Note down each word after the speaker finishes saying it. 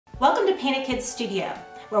Welcome to Painted Kids Studio,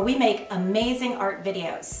 where we make amazing art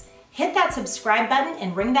videos. Hit that subscribe button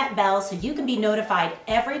and ring that bell so you can be notified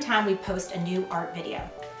every time we post a new art video.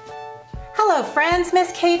 Hello friends,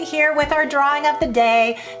 Miss Kate here with our drawing of the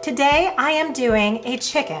day. Today I am doing a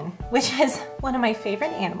chicken, which is one of my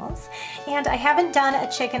favorite animals. And I haven't done a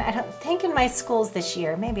chicken, I don't think, in my schools this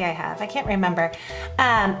year. Maybe I have, I can't remember.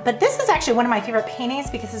 But this is actually one of my favorite paintings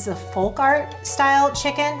because this is a folk art style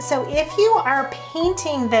chicken. So if you are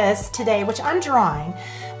painting this today, which I'm drawing,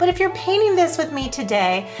 but if you're painting this with me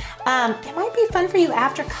today, it might be fun for you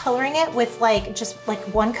after coloring it with just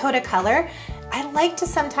one coat of color. I like to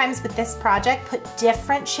sometimes with this project put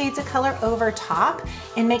different shades of color over top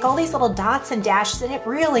and make all these little dots and dashes, and it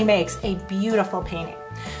really makes a beautiful painting.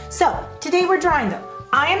 So today we're drawing them.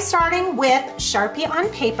 I am starting with Sharpie on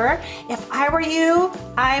paper. If I were you,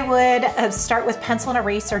 I would start with pencil and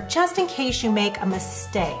eraser just in case you make a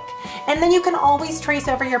mistake. And then you can always trace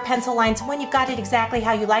over your pencil lines when you've got it exactly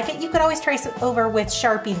how you like it. You could always trace it over with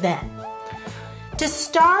Sharpie then. To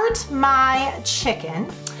start my chicken,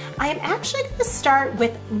 I am actually going to start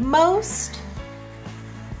with most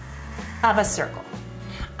of a circle.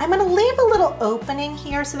 I'm going to leave a little opening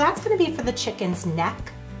here, so that's going to be for the chicken's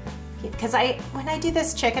neck. Because when I do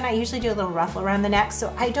this chicken, I usually do a little ruffle around the neck,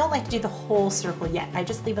 so I don't like to do the whole circle yet. I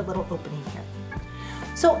just leave a little opening here.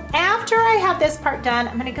 So after I have this part done,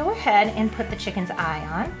 I'm going to go ahead and put the chicken's eye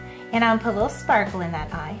on, and I'm going to put a little sparkle in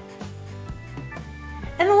that eye.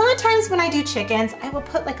 And a lot of times when I do chickens, I will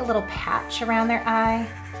put like a little patch around their eye.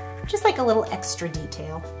 Just like a little extra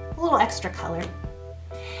detail, a little extra color.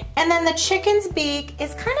 And then the chicken's beak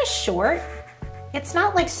is kind of short. It's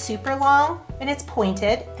not like super long, and it's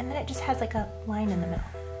pointed, and then it just has like a line in the middle,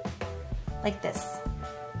 like this.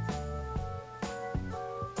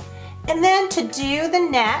 And then to do the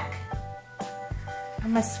neck,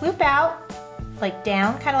 I'm gonna swoop out, like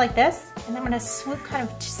down, kind of like this, and I'm gonna swoop kind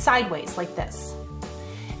of sideways like this.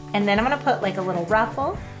 And then I'm gonna put like a little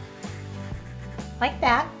ruffle, like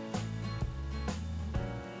that.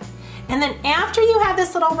 And then after you have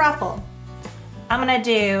this little ruffle, I'm gonna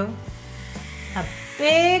do a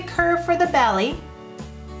big curve for the belly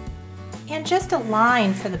and just a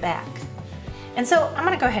line for the back. And so I'm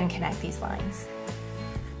gonna go ahead and connect these lines.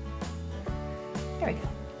 There we go.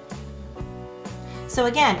 So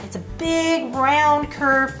again, it's a big round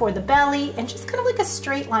curve for the belly and just kind of like a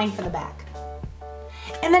straight line for the back.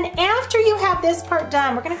 And then after you have this part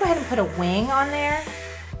done, we're gonna go ahead and put a wing on there.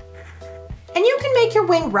 And you can make your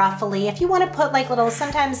wing ruffly if you want to put like little,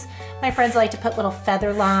 sometimes my friends like to put little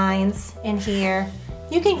feather lines in here.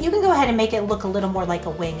 You can go ahead and make it look a little more like a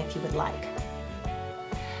wing if you would like.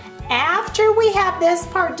 After we have this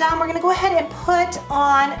part done, we're going to go ahead and put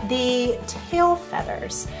on the tail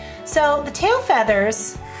feathers. So the tail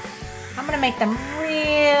feathers, I'm going to make them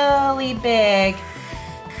really big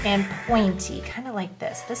and pointy, kind of like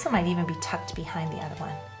this. This one might even be tucked behind the other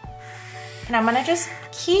one. And I'm gonna just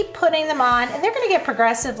keep putting them on, and they're gonna get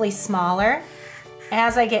progressively smaller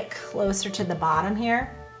as I get closer to the bottom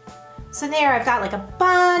here. So there, I've got like a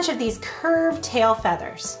bunch of these curved tail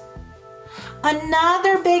feathers.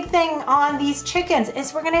 Another big thing on these chickens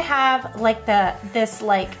is we're gonna have like this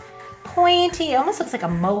like pointy, it almost looks like a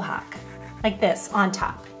mohawk, like this on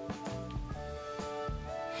top.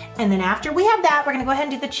 And then after we have that, we're gonna go ahead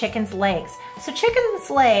and do the chicken's legs. So chicken's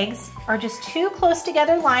legs are just two close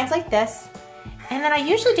together lines like this. And then I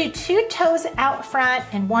usually do 2 toes out front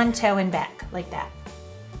and 1 toe in back, like that.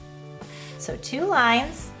 So 2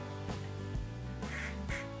 lines,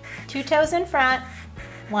 2 toes in front,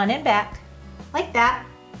 1 in back, like that.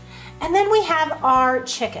 And then we have our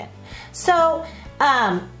chicken. So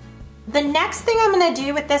the next thing I'm gonna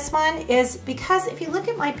do with this one is, because if you look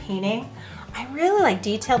at my painting, I really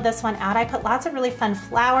detailed this one out. I put lots of really fun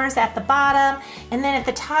flowers at the bottom, and then at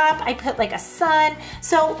the top I put like a sun.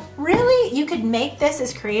 So really you could make this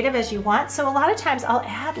as creative as you want. So a lot of times I'll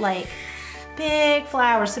add like big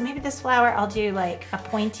flowers. So maybe this flower I'll do like a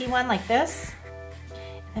pointy one like this,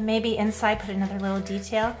 and maybe inside put another little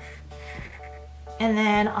detail. And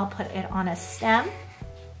then I'll put it on a stem.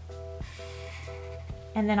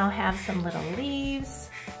 And then I'll have some little leaves.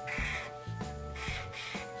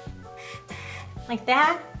 Like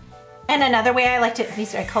that. And another way I like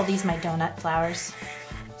to, I call these my donut flowers.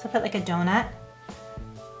 So I'll put like a donut,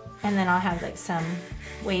 and then I'll have like some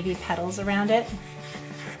wavy petals around it.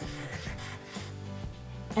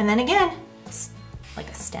 And then again, like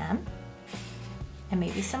a stem, and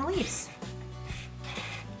maybe some leaves.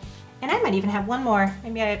 And I might even have one more.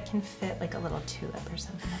 Maybe I can fit like a little tulip or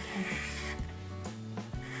something up there.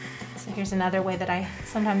 So here's another way that I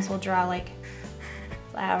sometimes will draw like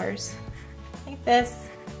flowers. Like this.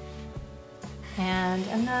 and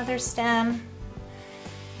another stem,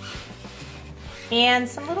 and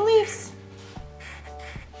some little leaves,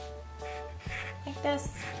 like this.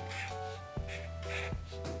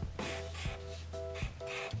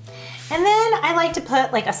 And then I like to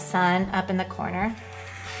put like a sun up in the corner.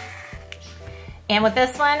 And with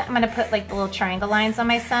this one, I'm gonna put like the little triangle lines on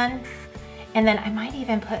my sun. And then I might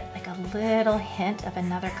even put like a little hint of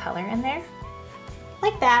another color in there,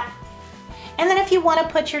 like that. And then if you wanna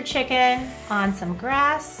put your chicken on some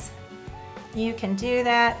grass, you can do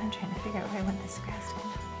that. I'm trying to figure out where I want this grass to go.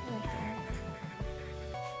 Right there.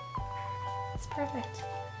 It's perfect.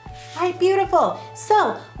 All right, beautiful.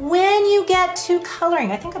 So when you get to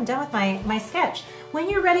coloring, I think I'm done with my sketch. When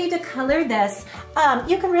you're ready to color this,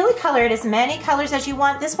 you can really color it as many colors as you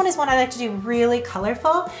want. This one is one I like to do really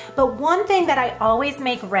colorful, but one thing that I always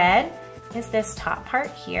make red is this top part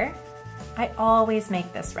here. I always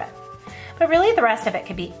make this red. But really the rest of it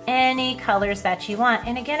could be any colors that you want.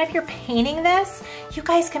 And again, if you're painting this, you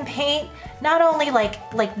guys can paint not only like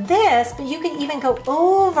this, but you can even go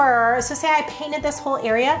over. So say I painted this whole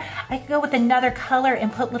area, I could go with another color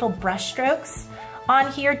and put little brush strokes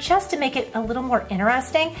on here just to make it a little more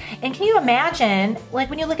interesting. And can you imagine, like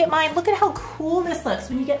when you look at mine, look at how cool this looks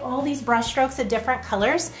when you get all these brush strokes of different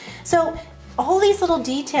colors. So all these little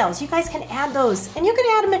details, you guys can add those, and you can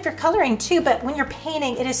add them if you're coloring too, but when you're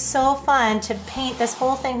painting, it is so fun to paint this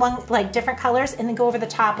whole thing like different colors and then go over the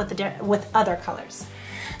top with other colors.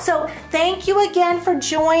 So thank you again for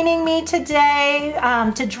joining me today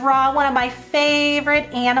to draw one of my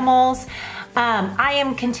favorite animals. I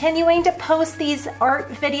am continuing to post these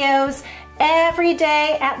art videos every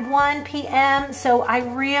day at 1 p.m. So I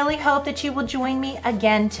really hope that you will join me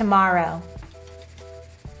again tomorrow.